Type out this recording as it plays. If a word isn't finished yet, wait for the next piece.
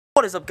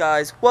What is up,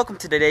 guys? Welcome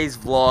to today's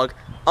vlog.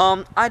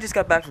 I just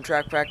got back from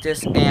track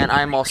practice and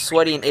I'm all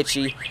sweaty and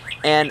itchy,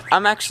 and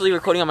I'm actually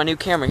recording on my new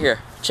camera here.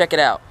 Check it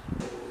out.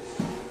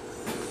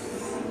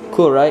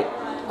 Cool, right?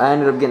 I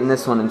ended up getting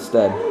this one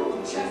instead.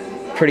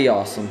 Pretty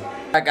awesome.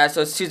 Alright guys,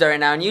 so it's Tuesday right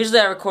now, and usually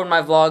I record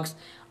my vlogs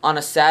on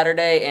a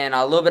Saturday and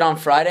a little bit on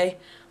Friday,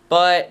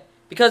 but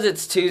because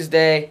it's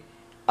Tuesday,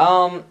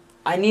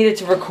 I needed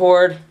to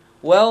record,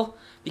 well,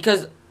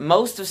 because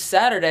most of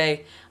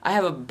Saturday I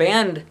have a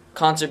band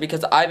concert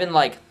because I've been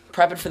like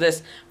prepping for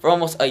this for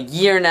almost a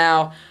year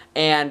now,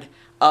 and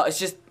it's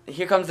just,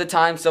 here comes the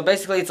time. So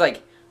basically it's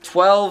like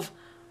 12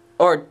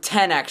 or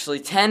 10 actually,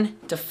 10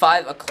 to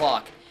 5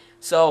 o'clock.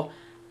 So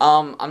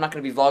I'm not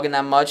going to be vlogging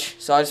that much,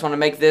 so I just want to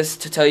make this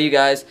to tell you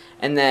guys,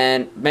 and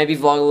then maybe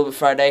vlog a little bit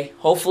Friday.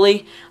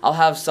 Hopefully I'll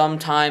have some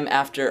time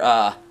after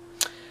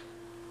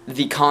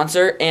the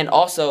concert, and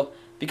also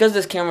because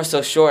this camera's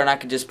so short and I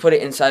could just put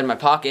it inside my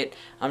pocket,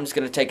 I'm just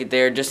going to take it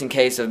there just in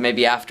case of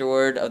maybe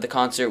afterward of the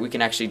concert we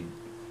can actually,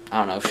 I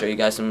don't know, show you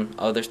guys some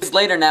other stuff. It's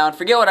later now, and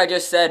forget what I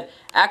just said.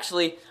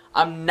 Actually,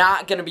 I'm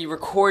not going to be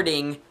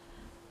recording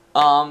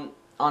on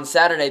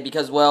Saturday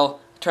because, well,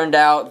 turned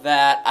out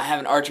that I have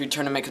an archery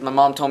tournament because my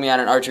mom told me I had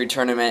an archery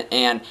tournament,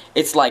 and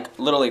it's like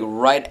literally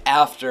right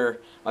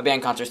after my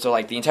band concert, so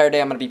like the entire day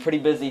I'm going to be pretty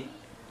busy.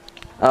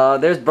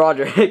 There's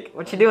Broderick.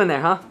 What you doing there,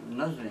 huh?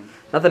 Nothing.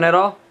 Nothing at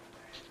all?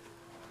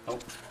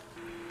 Nope.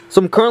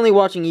 So I'm currently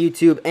watching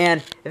YouTube,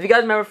 and if you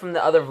guys remember from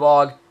the other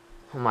vlog,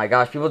 oh my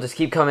gosh, people just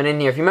keep coming in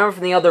here. If you remember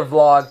from the other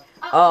vlog,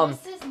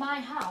 this is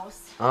my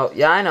house. Oh,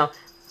 yeah, I know.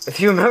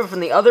 If you remember from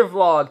the other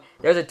vlog,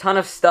 there's a ton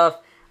of stuff.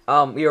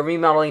 We were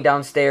remodeling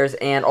downstairs,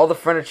 and all the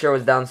furniture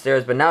was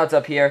downstairs, but now it's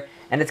up here,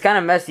 and it's kind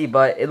of messy,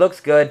 but it looks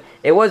good.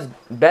 It was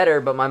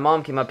better, but my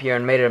mom came up here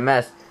and made it a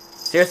mess.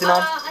 Seriously,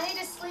 Mom? I need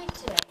to sleep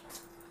today.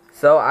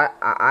 So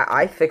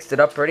I fixed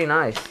it up pretty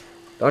nice.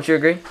 Don't you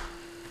agree?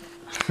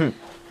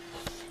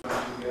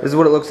 This is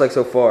what it looks like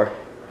so far.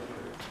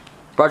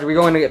 Roger, we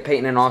going to get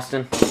Peyton and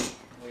Austin?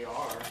 We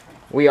are.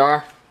 We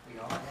are? We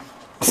are.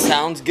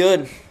 Sounds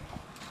good.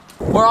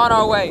 We're on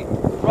our way.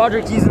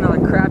 Roderick's using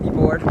another crappy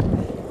board.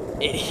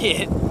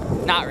 Idiot.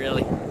 Not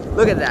really.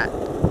 Look at that.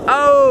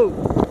 Oh!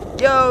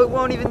 Yo, it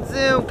won't even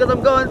zoom because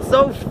I'm going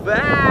so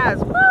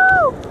fast.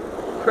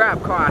 Woo!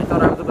 Crap car, I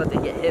thought I was about to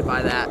get hit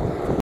by that.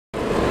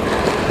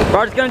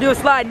 Roger's gonna do a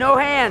slide, no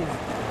hands.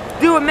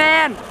 Do it,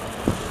 man!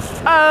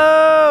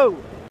 Oh!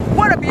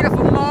 What a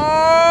beautiful morning!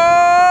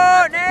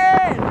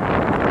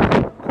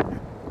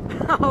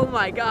 Oh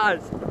my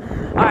gosh.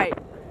 Alright,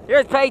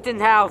 here's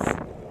Peyton's house.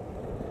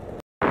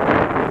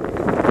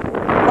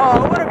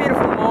 Oh, what a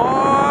beautiful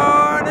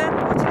morning!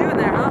 What you doing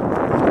there, huh?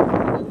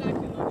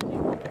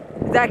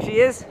 It actually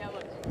is?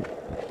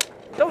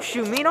 Don't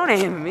shoot me, don't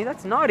aim at me.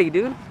 That's naughty,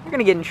 dude. You're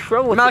gonna get in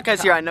trouble with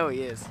Malachi's here, I know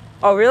he is.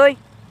 Oh, really?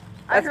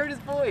 I heard his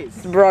voice.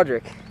 It's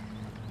Broderick.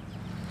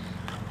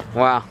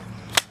 Wow.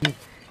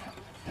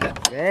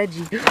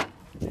 Reggie.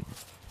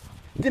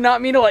 Did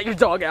not mean to let your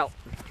dog out.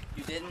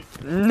 You didn't?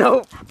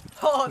 Nope.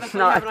 Oh, that's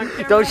Not. not on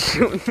camera. Don't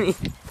shoot me.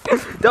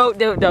 Don't.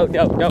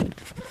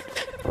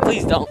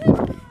 Please don't.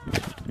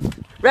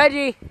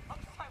 Reggie!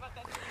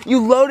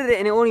 You loaded it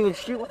and it won't even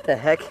shoot. What the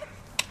heck?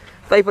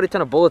 I thought you put a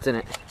ton of bullets in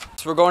it.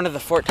 So we're going to the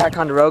Fort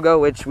Ticonderoga,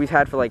 which we've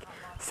had for like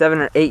 7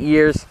 or 8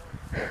 years.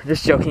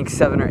 Just joking,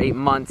 7 or 8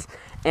 months.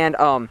 And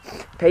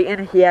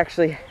Peyton, he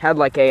actually had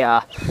like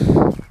a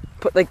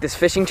put like this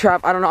fishing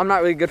trap. I don't know, I'm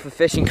not really good for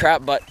fishing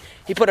trap, but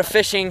he put a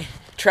fishing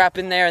trap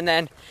in there, and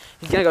then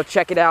he's gonna go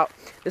check it out.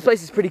 This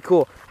place is pretty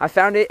cool. I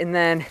found it, and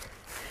then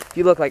if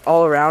you look like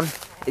all around,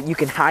 you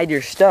can hide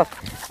your stuff.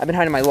 I've been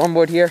hiding my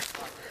longboard here.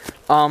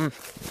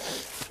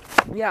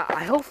 Yeah,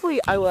 hopefully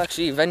I will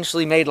actually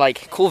eventually make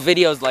like cool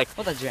videos, like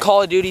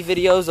Call of Duty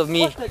videos of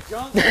me.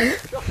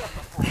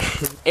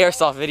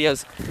 Airsoft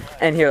videos.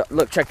 And here,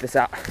 look, check this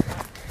out.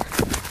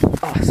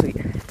 Oh, sweet.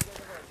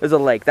 There's a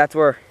lake. That's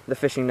where the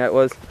fishing net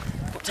was.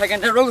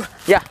 Ticonderoga.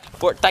 Yeah,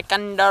 Fort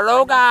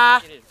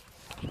Ticonderoga.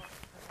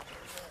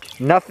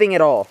 Nothing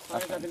at all.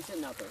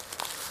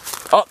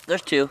 Oh,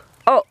 there's two.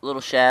 Oh,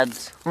 Little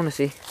shads. I want to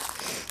see.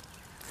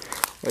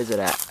 Where's it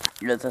at?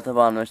 That's at the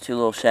bottom. There's two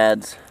little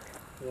shads.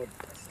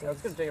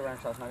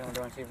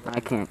 I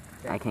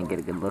can't get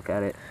a good look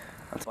at it.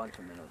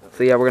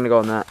 So yeah, we're gonna go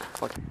on that.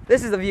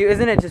 This is the view,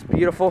 isn't it just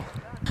beautiful?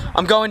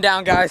 I'm going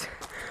down, guys.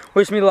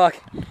 Wish me luck.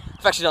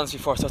 I've actually done this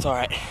before, so it's all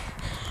right.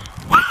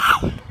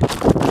 Wow!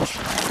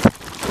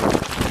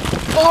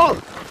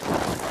 Oh!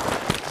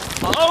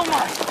 Oh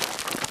my!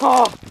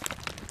 Oh!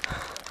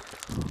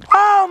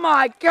 Oh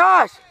my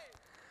gosh!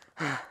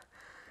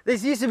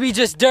 This used to be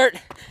just dirt.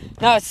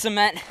 Now it's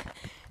cement.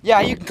 Yeah,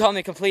 you can call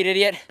me a complete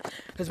idiot.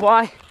 Cause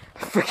why? I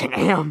freaking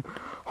am.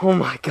 Oh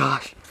my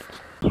gosh.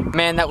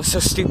 Man, that was so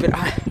stupid.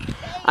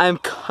 I am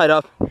cut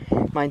up.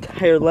 My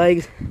entire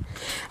legs.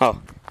 Oh,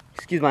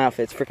 excuse my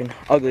outfit. It's freaking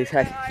ugly as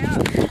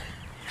heck.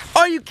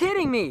 Are you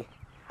kidding me?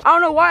 I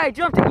don't know why I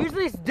jumped it.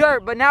 Usually it's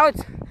dirt, but now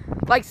it's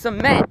like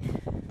cement.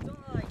 It's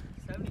only like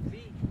 70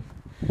 feet.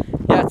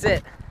 Yeah, that's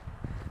it.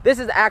 This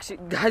is actually,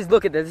 guys,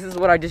 look at this. This is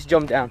what I just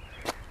jumped down.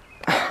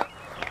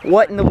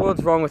 What in the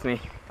world's wrong with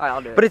me? Alright,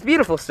 I'll do it. But it's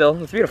beautiful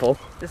still. It's beautiful.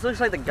 This looks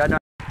like the gun.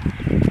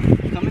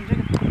 Coming,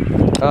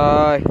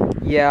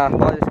 Jacob? Yeah, I'm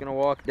probably just gonna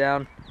walk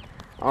down.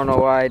 I don't know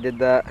why I did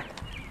that.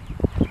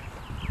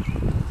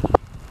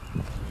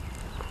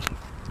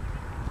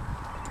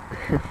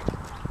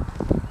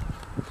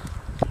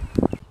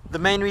 The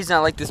main reason I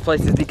like this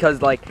place is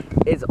because like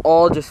it's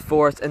all just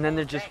forest, and then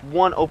there's just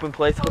one open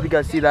place. Hope you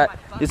guys see that.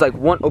 There's like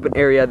one open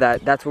area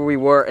that's where we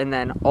were, and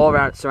then all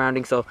around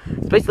surrounding. So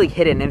it's basically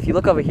hidden. And if you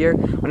look over here,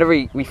 whenever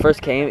we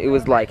first came, it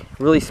was like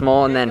really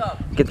small, and then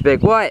it gets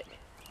big. What?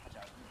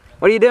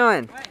 What are you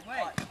doing?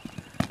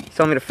 He's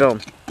telling me to film.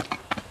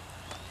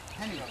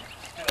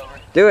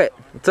 Do it.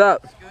 What's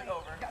up?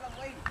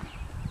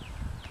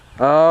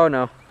 Oh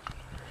no.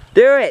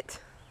 Do it.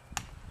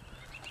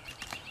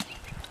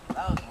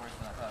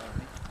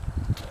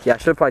 Yeah, I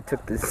should have probably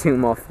took the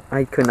zoom off.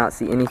 I could not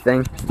see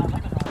anything.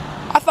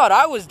 I thought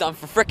I was done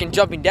for frickin'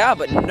 jumping down,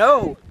 but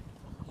no.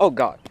 Oh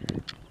god.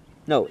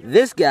 No,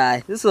 this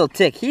guy, this little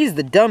tick, he's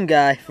the dumb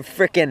guy for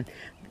frickin'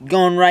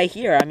 going right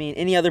here. I mean,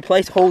 any other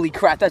place? Holy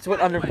crap, that's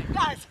what under...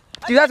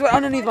 Dude, that's what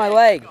underneath my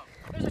leg.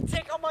 There's a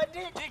tick on my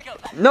dick.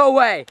 No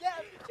way.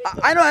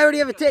 I know I already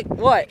have a tick.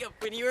 What? Jacob,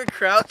 when you were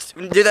crouched,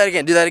 do that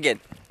again. Do that again.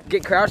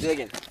 Get crouched? Do it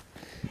again.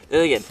 Do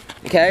it again.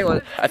 Okay,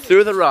 what? I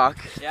threw the rock.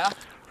 Yeah?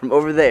 From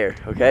over there,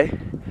 okay?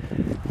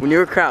 When you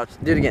were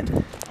crouched, do it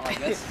again. Like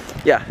this?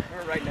 Yeah.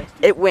 We're right next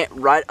to It went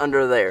right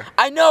under there.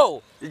 I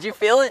know. Did you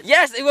feel it?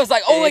 Yes, it was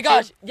like, oh my Did you?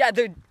 gosh. Yeah,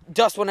 the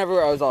dust went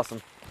everywhere. It was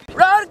awesome.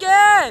 Road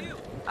again!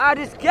 I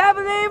just can't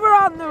believe we're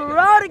on the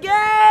road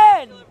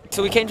again!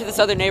 So we came to this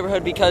other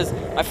neighborhood because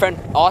my friend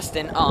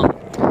Austin,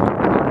 bought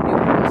a new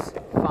house,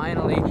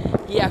 finally.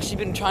 He actually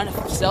been trying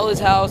to sell his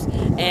house,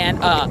 and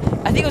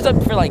I think it was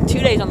up for like 2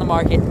 days on the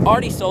market.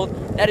 Already sold.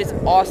 That is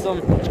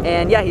awesome.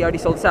 And yeah, he already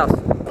sold his house.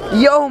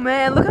 Yo,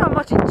 man, look how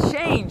much it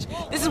changed.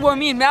 This is where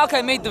me and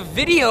Malachi made the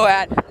video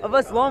of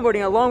us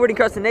longboarding, longboarding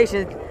across the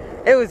nation.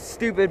 It was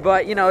stupid,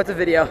 but you know, it's a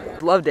video.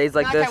 Love days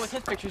like Malachi this. with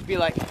his pictures be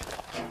like.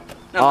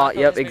 Oh,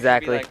 yep,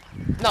 exactly.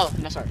 No,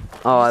 sorry.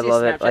 Oh, I You see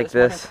love it Snapchat like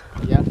this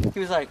this. Yeah. He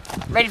was like,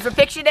 ready for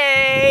picture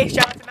day.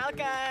 Shout out to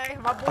Malachi,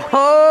 my boy.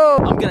 Oh!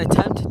 I'm gonna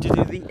attempt to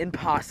do the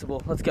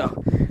impossible. Let's go.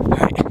 All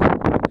right.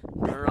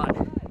 Run.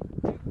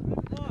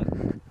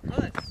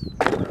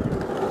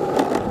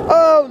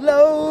 Oh,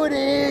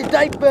 loaded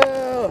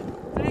diaper!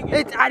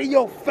 It's out of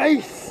your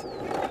face!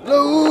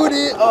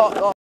 Loaded!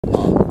 Oh.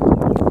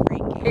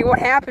 Hey, what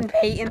happened,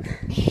 Peyton?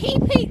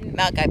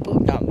 Malachi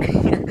pooped on me.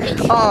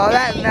 Oh,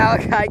 that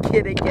Malachi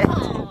kid again.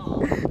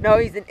 No,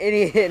 he's an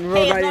idiot and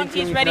run Hey, right as long into as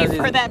he's me ready because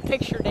for he's- that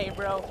picture day,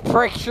 bro.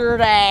 Picture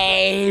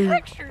day!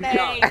 Picture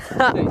day.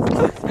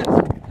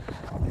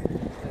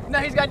 No,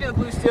 he's got to do the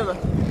blue steel.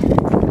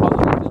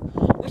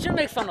 We should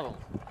make fun of him.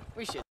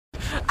 We should.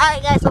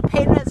 Alright, guys, so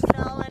Peyton is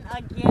filming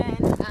again.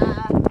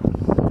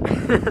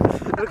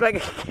 Look like a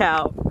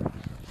cow.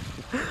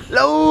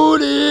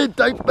 Loaded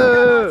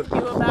diaper!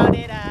 Do about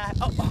it.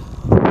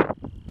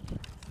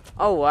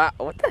 Oh wow,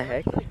 what the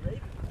heck?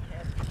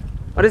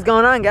 What is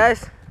going on,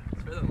 guys?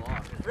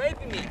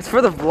 It's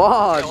for the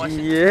vlog.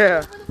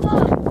 Yeah.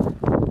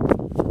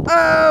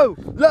 Oh,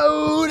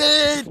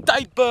 loaded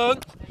diaper!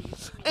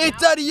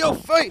 It's out of your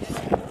face!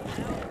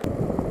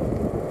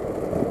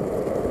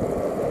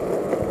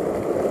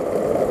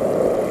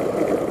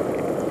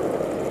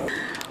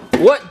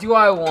 What do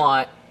I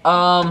want?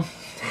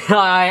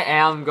 I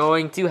am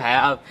going to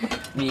have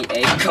me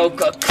a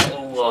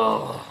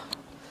Coca-Cola.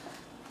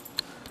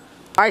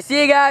 Alright,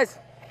 see you guys.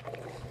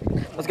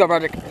 Let's go,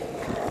 Broderick.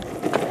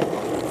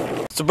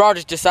 So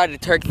Broderick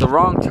decided to take the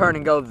wrong turn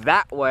and go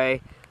that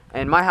way,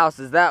 and my house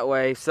is that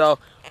way. So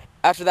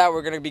after that,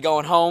 we're gonna be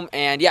going home,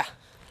 and yeah.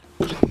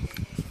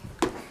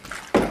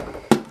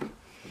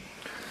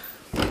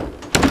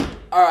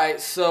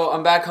 Alright, so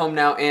I'm back home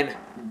now, and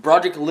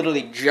Broderick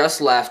literally just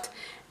left.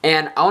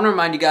 And I want to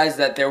remind you guys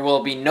that there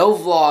will be no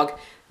vlog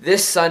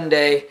this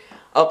Sunday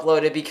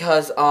uploaded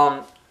because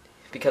of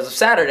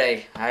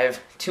Saturday. I have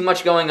too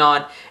much going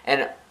on,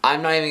 and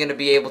I'm not even going to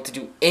be able to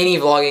do any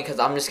vlogging because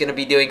I'm just going to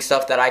be doing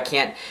stuff that I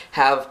can't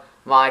have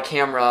my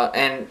camera,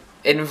 and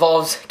it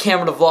involves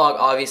camera to vlog,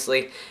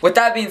 obviously. With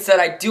that being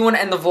said, I do want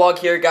to end the vlog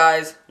here,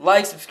 guys.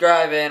 Like,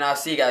 subscribe, and I'll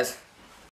see you guys.